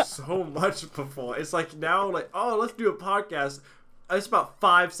yourself so much before. It's like now, like, oh, let's do a podcast. It's about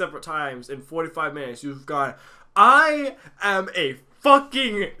 5 separate times in 45 minutes. You've gone, I am a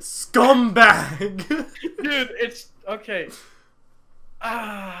fucking scumbag. Dude, it's okay.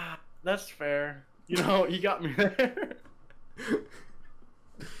 That's fair. You got me there.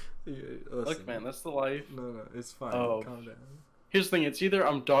 Yeah, Look, listen. man, that's the life. No, it's fine. Oh. Calm down. Here's the thing: it's either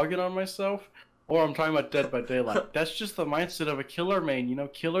I'm dogging on myself, or I'm talking about Dead by Daylight. That's just the mindset of a killer, man. You know,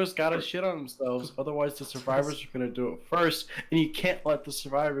 killers gotta shit on themselves, otherwise the survivors are gonna do it first, and you can't let the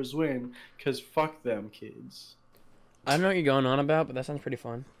survivors win, cause fuck them kids. I don't know what you're going on about, but that sounds pretty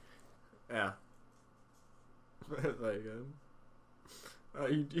fun. Yeah. There you go.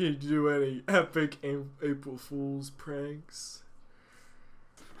 You do any epic April Fool's pranks?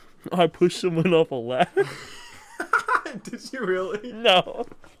 I pushed someone off a ladder. Did you really? No.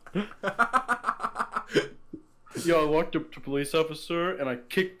 Yo, I walked up to a police officer and I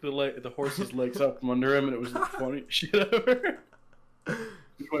kicked the horse's legs out from under him, and it was the funniest shit ever.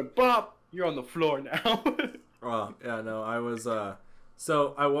 He went, "Bop, you're on the floor now." Oh, yeah, no, I was,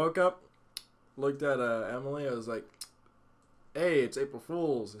 so I woke up, looked at, Emily, I was like, hey, it's April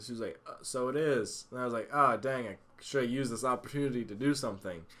Fool's, and she was like, so it is, and I was like, ah, dang, I should use this opportunity to do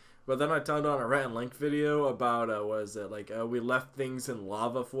something, but then I turned on a Rhett and Link video about, we left things in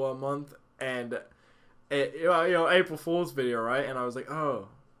lava for a month, and, April Fool's video, right, and I was like, oh,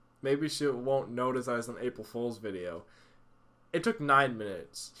 maybe she won't notice I was an April Fool's video. It took 9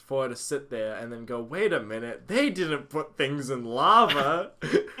 minutes for her to sit there and then go, wait a minute, they didn't put things in lava.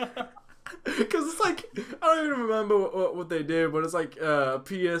 Because it's like, I don't even remember what they did, but it's like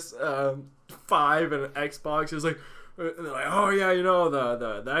PS5 and Xbox. It's like, and they're like, oh yeah, you know,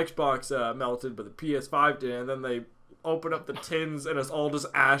 the Xbox melted, but the PS5 did. And then they open up the tins and it's all just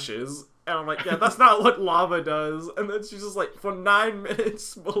ashes. And I'm like, yeah, that's not what lava does. And then she's just like, for 9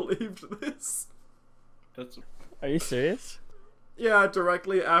 minutes, believed this. Are you serious? Yeah,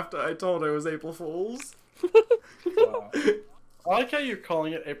 directly after I told her it was April Fool's. Wow. I like how you're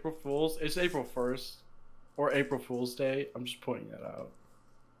calling it April Fool's. It's April 1st or April Fool's Day. I'm just pointing that out.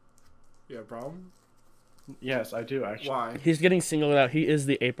 You have a problem? Yes, I do actually. Why? He's getting singled out. He is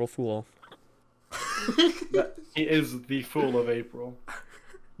the April Fool. He is the fool of April.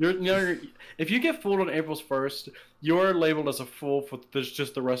 If you get fooled on April's 1st, you're labeled as a fool for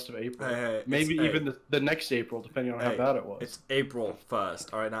just the rest of April. Hey, maybe even the next April, depending on how bad it was. It's April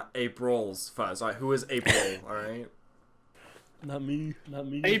 1st, alright? Not April's 1st. Alright, who is April, alright? Not me. Not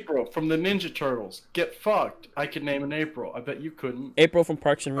me. April from the Ninja Turtles. Get fucked. I could name an April. I bet you couldn't. April from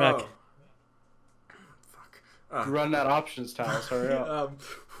Parks and Rec. Oh. Fuck. You run out of options, Talos. Hurry up.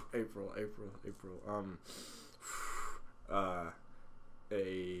 April.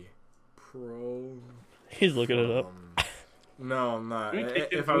 A pro. He's looking it up. No, I'm not.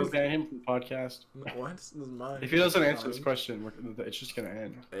 If I was ban him from the podcast. What? This is mine. If he doesn't answer this question, it's just gonna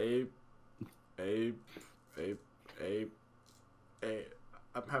end.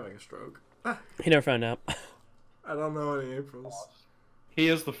 I'm having a stroke. He never found out. I don't know any Aprils. He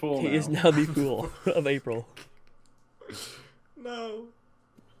is the fool. He now. is now the Fool of April. No.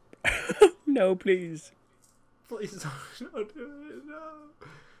 No, please. Please don't do it. No.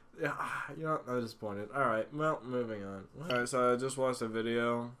 Yeah, you know, I'm disappointed. Alright, well, moving on. Alright, so I just watched a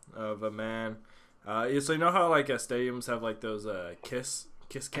video of a man. So you know how, like, stadiums have, like, those kiss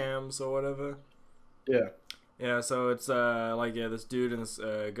cams or whatever? Yeah. Yeah, so it's, this dude and this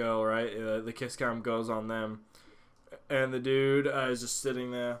girl, right? The kiss cam goes on them. And the dude is just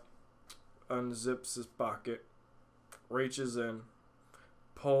sitting there, unzips his pocket, reaches in,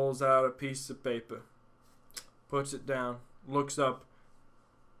 pulls out a piece of paper, puts it down, looks up,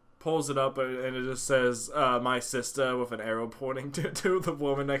 pulls it up, and it just says, my sister, with an arrow pointing to the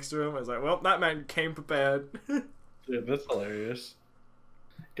woman next to him. I was like, well, that man came prepared. Dude, that's hilarious.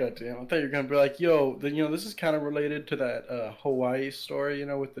 Goddamn, I thought you were gonna be like, yo, this is kind of related to that Hawaii story,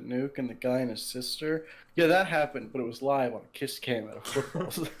 with the nuke and the guy and his sister. Yeah, that happened, but it was live on a kiss cam at a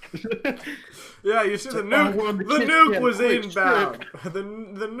football. Yeah, you see, the nuke was inbound. The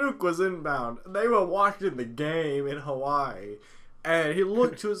nuke was inbound. They were watching the game in Hawaii, and he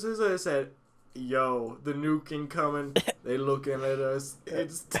looked to his sister and said, yo, the nuke incoming. They looking at us.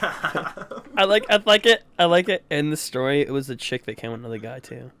 It's time. I like it. In the story, it was the chick that came onto the guy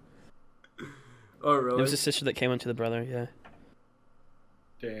too. Oh, really? It was the sister that came onto the brother. Yeah.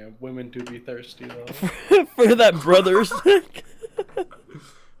 Damn, women do be thirsty though. For that brother's.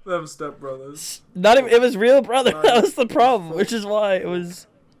 Them stepbrothers. Not even. It was real brother. That was the problem, which is why it was.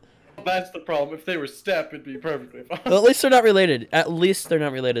 That's the problem. If they were step, it'd be perfectly fine. Well, at least they're not related. At least they're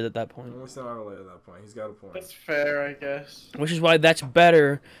not related at that point. At least they're not related at that point. He's got a point. That's fair, I guess. Which is why that's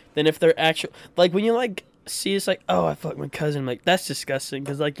better than if they're actual. Like when you see it's like, oh, I fucked my cousin. I'm like, that's disgusting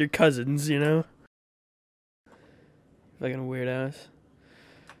because you're cousins, Fucking weirdos.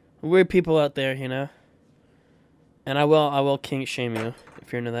 Weird people out there, And I will kink shame you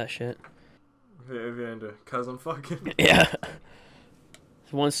if you're into that shit. If you're into cousin fucking. Yeah.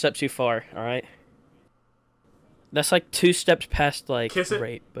 It's one step too far. All right. That's like 2 steps past like Kiss it?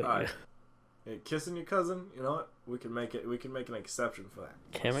 rape, but Alright. Yeah, kissing your cousin, you know what? We can make an exception for that.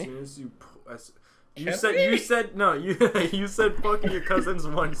 Can we? As soon as you, you Can said we? you said no. You you said fucking your cousin's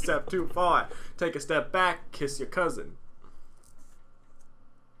one step too far. Take a step back, kiss your cousin.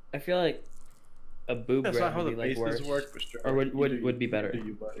 I feel like a boob That's not grab how would the be like bases worse. work, but sure. Or would- You would- do would be you, better. do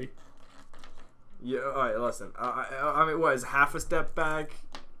you, buddy. Yeah. All right. Listen. I mean, what is half a step back?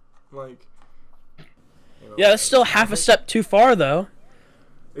 Like. You know, Yeah, that's still half a step too far though.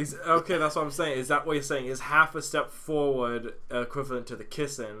 Okay, that's what I'm saying. Is that what you're saying? Is half a step forward equivalent to the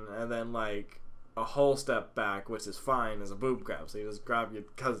kissing, and then like a whole step back, which is fine, as a boob grab? So you just grab your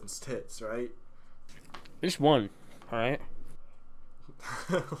cousin's tits, right? Just one. All right.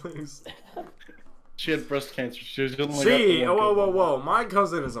 She had breast cancer. She was only See, got the one good one. whoa! My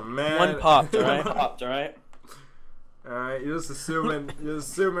cousin is a man. One popped. All right. Popped. All right. All right, you're just assuming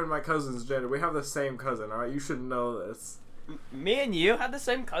my cousin's gender. We have the same cousin. All right, you should know this. Me and you have the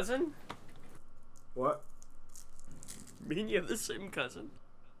same cousin. What? Me and you have the same cousin.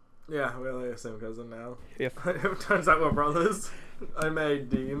 Yeah, we have the same cousin now. Yep. It turns out we're brothers. I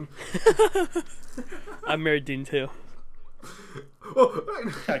married Dean. I married Dean too. Oh,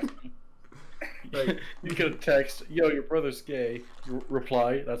 like, You could have text, yo, your brother's gay.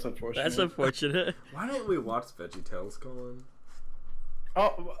 Reply, that's unfortunate. That's unfortunate. why didn't we watch VeggieTales, Colin?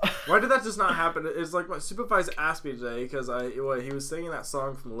 Oh, Why did that just not happen? It's like my supervisor asked me today because he was singing that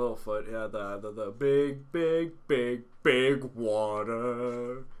song from Littlefoot. Yeah, the big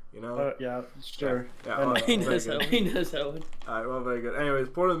water. You know? yeah, sure. Yeah, I know. He very knows good. that. He knows that one. Alright, well, very good. Anyways,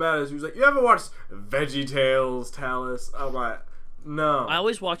 point of the matter is, he was like, "You ever watched VeggieTales, Talus?" I'm like, "No." I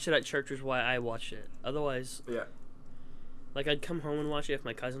always watch it at church, which is why I watch it. Otherwise, Yeah. like I'd come home and watch it if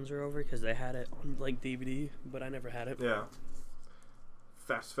my cousins were over because they had it on like DVD, but I never had it. Yeah.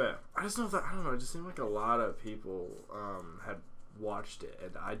 That's fair. I just know that I don't know. It just seemed like a lot of people had watched it,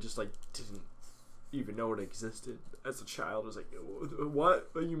 and I just like didn't even know it existed as a child. I was like, "What?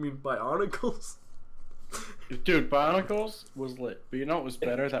 What do you mean Bionicles?" Dude, Bionicles was lit. But you know what was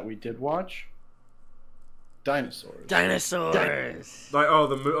better that we did watch? Dinosaurs. Dinosaurs.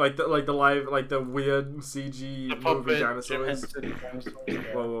 Like like the live the weird CG The movie puppet, Jim dinosaurs. Henson dinosaurs. Yeah.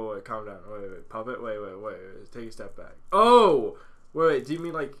 Whoa, calm down. Wait, puppet. Wait. Take a step back. Oh, wait. Do you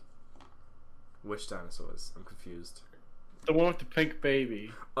mean like which dinosaurs? I'm confused. The one with the pink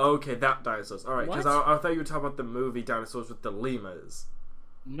baby. Okay, that dinosaurs. All right, because What? I thought you were talking about the movie dinosaurs with the lemurs.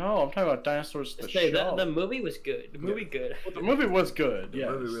 No, I'm talking about dinosaurs. The Say, show. the movie was good. The movie good. Well, the movie was good. The Yeah.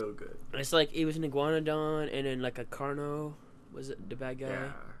 movie real good. It's like it was an iguanodon and then like a Carno. Was it the bad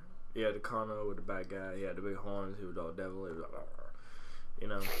guy? Yeah, the Carno with the bad guy. Yeah, the big horns. He was all devil. He was all, you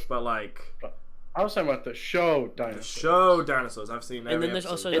know. But like I was talking about the show the dinosaurs. show dinosaurs. I've seen. And every then there's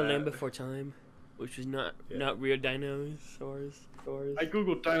episode also of the that. Land Before Time, which is not real dinosaurs. I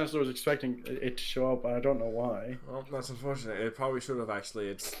googled dinosaurs expecting it to show up, and I don't know why. Well, that's unfortunate. It probably should have actually.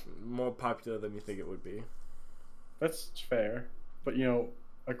 It's more popular than you think it would be. That's fair, but you know,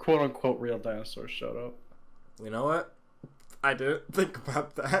 a quote unquote real dinosaur showed up. You know what? I didn't think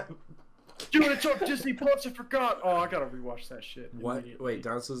about that. Dude, it's on Disney Plus. I forgot. Oh, I gotta rewatch that shit. What? immediately. Wait,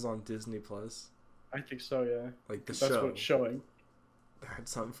 dinosaurs on Disney Plus? I think so. Yeah. Like the That's show? what it's showing.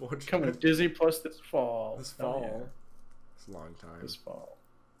 That's unfortunate. Coming to Disney Plus this fall. This Hell fall. yeah. It's a long time. This fall.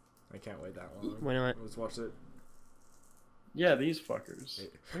 I can't wait that long. Why not? Let's watch it. Yeah, these fuckers.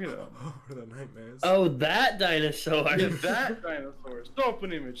 Look at them. What are the nightmares? Oh, that dinosaur. Yeah, that dinosaur. Stop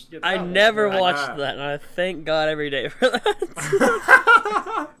an image. Get I that one never right. watched that, and I thank God every day for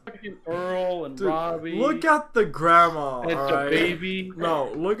that. Fucking Earl and Dude, Robbie. look at the grandma. and the alright? baby.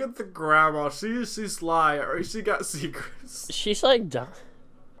 No, look at the grandma. She's sly, or she got secrets. She's like dumb.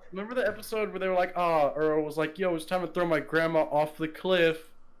 Remember the episode where they were like, Earl was like, yo, it's time to throw my grandma off the cliff.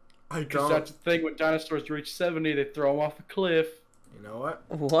 I Because don't. that's the thing, when dinosaurs reach 70, they throw them off a cliff. You know what?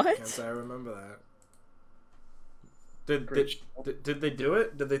 Can't What? say I remember that. Great Did they do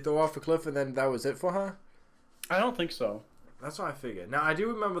it? Did they throw off a cliff and then that was it for her? I don't think so. That's what I figured. Now I do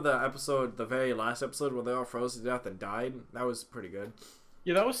remember the episode, the very last episode, where they all froze to death and died. That was pretty good.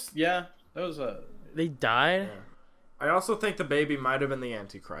 Yeah, that was They died? Yeah. I also think the baby might have been the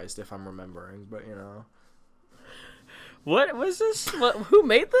Antichrist, if I'm remembering. But you know, What was this? What? Who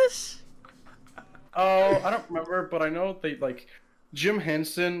made this? oh, I don't remember, but I know they, like, Jim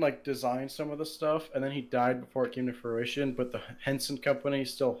Henson, like, designed some of the stuff, and then he died before it came to fruition, but the Henson Company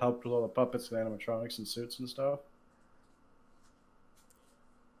still helped with all the puppets and animatronics and suits and stuff.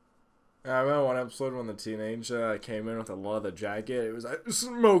 I remember one episode when the teenager came in with a leather jacket. It was like,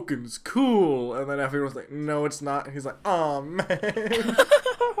 smoking's cool, and then everyone was like, no, it's not. And he's like, oh man.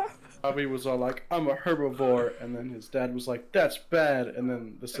 Bobby was all like, "I'm a herbivore," and then his dad was like, "That's bad," and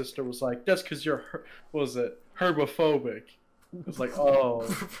then the sister was like, "That's because you're what was it, herbophobic?" It was like, oh,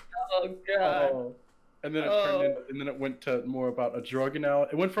 Oh god. oh. And then and then it went to more about a drug analogy.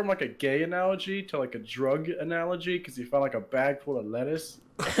 It went from like a gay analogy to like a drug analogy because he found like a bag full of lettuce.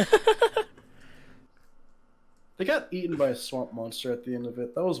 They got eaten by a swamp monster at the end of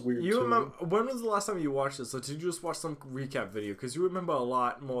it. That was weird. You too. remember when was the last time you watched this? Or did you just watch some recap video? Because you remember a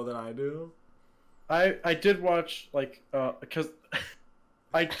lot more than I do. I did watch like because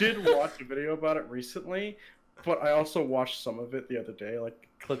I did watch a video about it recently, but I also watched some of it the other day, like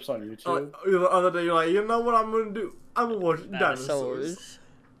clips on YouTube. The other day, you're like, you know what I'm gonna do? I'm gonna watch dinosaurs.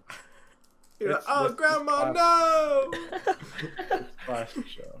 You're like, oh, Grandma, no! It's a classic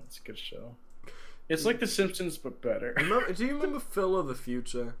show. It's a good show. It's like The Simpsons, but better. Do you remember Phil of the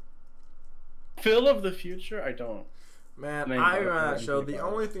Future? Phil of the Future? I don't. Man, I remember that show. The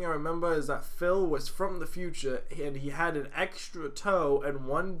only thing I remember is that Phil was from the future and he had an extra toe. And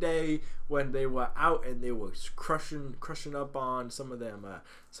one day when they were out and they were crushing up on some of them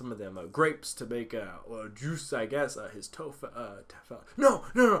grapes to make juice, I guess his toe fell. No.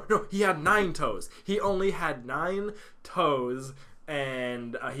 He had 9 toes. He only had 9 toes.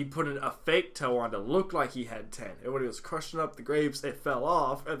 And he put a fake toe on to look like he had 10. And when he was crushing up the grapes, it fell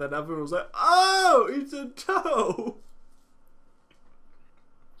off. And then everyone was like, "Oh, it's a toe."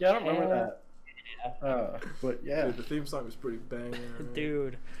 Yeah, I don't remember that. But yeah. Dude, the theme song was pretty banging.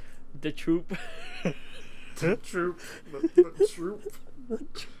 Dude, the troop. The troop.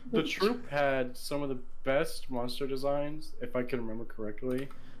 The troop had some of the best monster designs, if I can remember correctly.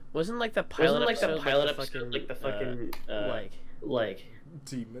 Wasn't like the pilot episode like the fucking like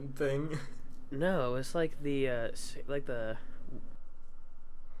demon thing. No, it was like the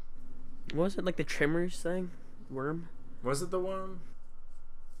what was it, like the Tremors thing? Worm? Was it the worm?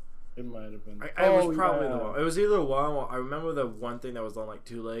 It might have been. It was probably the one. It was either one. I remember the one thing that was on like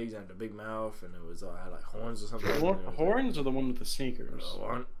 2 legs and a big mouth, and it was had like horns or something. Horns are the one with the sneakers.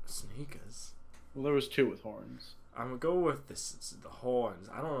 Sneakers. Well, there was 2 with horns. I'm gonna go with the horns.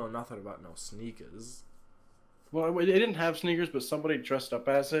 I don't know nothing about no sneakers. Well, it didn't have sneakers, but somebody dressed up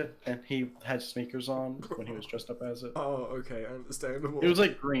as it, and he had sneakers on when he was dressed up as it. Oh, okay, understandable. It was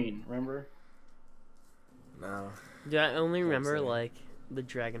like green, remember? No. Yeah, I only remember like the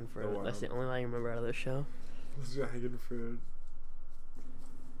dragon fruit. That's the only thing I remember out of the show. The dragon fruit.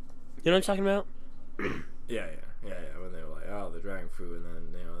 You know what I'm talking about? Yeah. When they were like, "Oh, the dragon fruit," and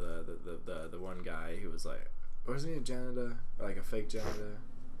then the one guy who was like, wasn't he a janitor, like a fake janitor?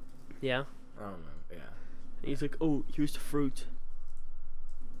 Yeah. I don't know. Yeah. He's like, "Oh, here's the fruit.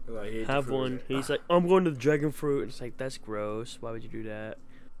 Like, have one." Like, he's like, "I'm going to the dragon fruit." And it's like, that's gross. Why would you do that?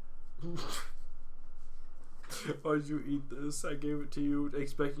 Why did you eat this? I gave it to you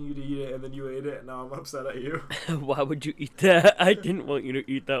expecting you to eat it, and then you ate it, and now I'm upset at you. Why would you eat that? I didn't want you to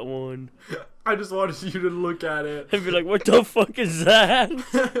eat that one. I just wanted you to look at it. And be like, what the fuck is that?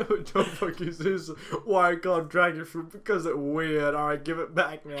 What the fuck is this? Why I called dragon fruit? Because it's weird. Alright, give it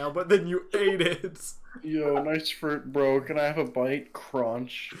back now. But then you ate it. Yo, nice fruit, bro. Can I have a bite?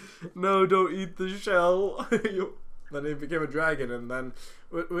 Crunch. No, don't eat the shell. Then he became a dragon, and then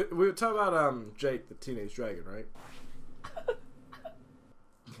we were talking about Jake the Teenage Dragon, right?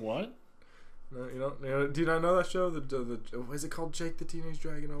 What? No, you know, do you not know that show? What is it called? Jake the Teenage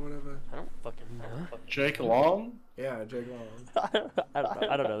Dragon or whatever? I don't fucking know. Jake Long? Yeah, Jake Long. I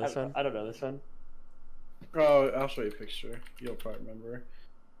don't know this one. I don't know this one. Oh, I'll show you a picture. You'll probably remember.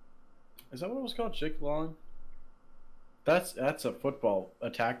 Is that what it was called? Jake Long? That's a football, a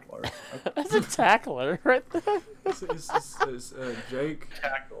tackler. That's a tackler right there. It's Jake.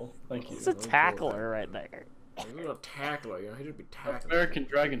 Tackle. Thank you. It's a tackler right there. He's a tackler, you know. He should be tackling. American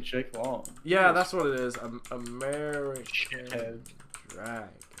Dragon Jake Long. Yeah, that's what it is. American Shithead. Dragon.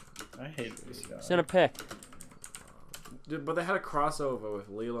 I hate this guy. It's in a pick. Dude, but they had a crossover with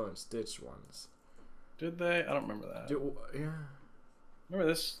Lilo and Stitch once. Did they? I don't remember that. Dude, yeah.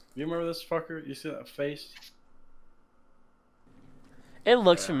 Remember this? You remember this fucker? You see that face? It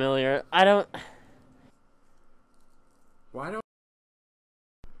looks familiar. I don't. Why don't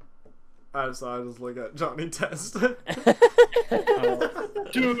I just look at Johnny Test.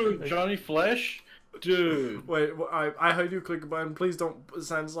 Dude, Johnny Flesh? Dude. Wait, I heard you click a button. Please don't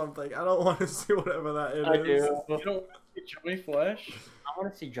send something. I don't want to see whatever that is. I do. You don't want to see Johnny Flesh? I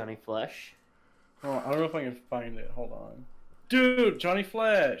want to see Johnny Flesh. Oh, I don't know if I can find it. Hold on. Dude, Johnny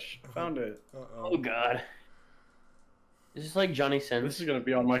Flesh. Found it. Oh god. Is this like Johnny Sins? This is going to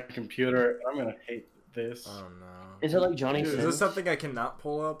be on my computer, and I'm going to hate this. Oh no. Is it like Johnny Dude, Sins? is this something I cannot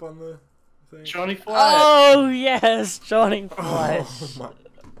pull up on the thing? Johnny Flesh. Oh yes, Johnny Flesh. Oh,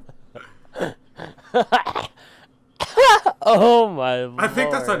 Oh my lord. I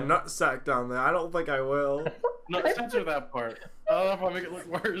think that's a nut sack down there. I don't think I will. No, censor that part. Oh, that'll probably make it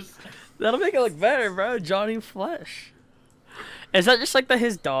look worse. That'll make it look better, bro. Johnny Flesh. Is that just like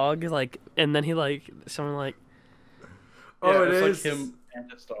his dog, like, and then he like someone like? Oh, Yeah, it it's is. like him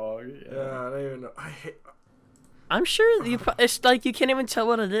and his dog. Yeah, I don't even know. I hate. I'm sure you. It's like you can't even tell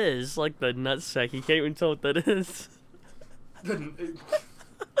what it is. Like the nutsack, you can't even tell what that is. There's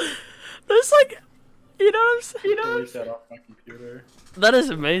like, you know what I'm saying? You know what I'm Delete saying? that off my computer. That is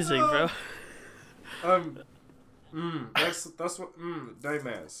amazing, bro. That's what.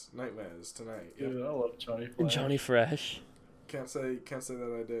 Nightmares tonight. Yep. Dude, I love Johnny Flash. Johnny Fresh. Can't say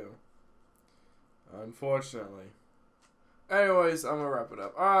that I do. Unfortunately. Anyways, I'm gonna wrap it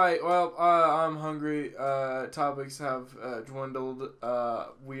up. Alright, well, I'm hungry. Topics have dwindled.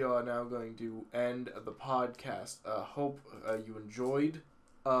 We are now going to end the podcast. Hope you enjoyed.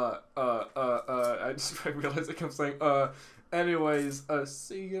 I just realized I kept saying, anyways,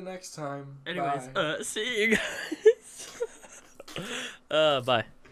 see you next time. Anyways, Bye. see you guys. Bye.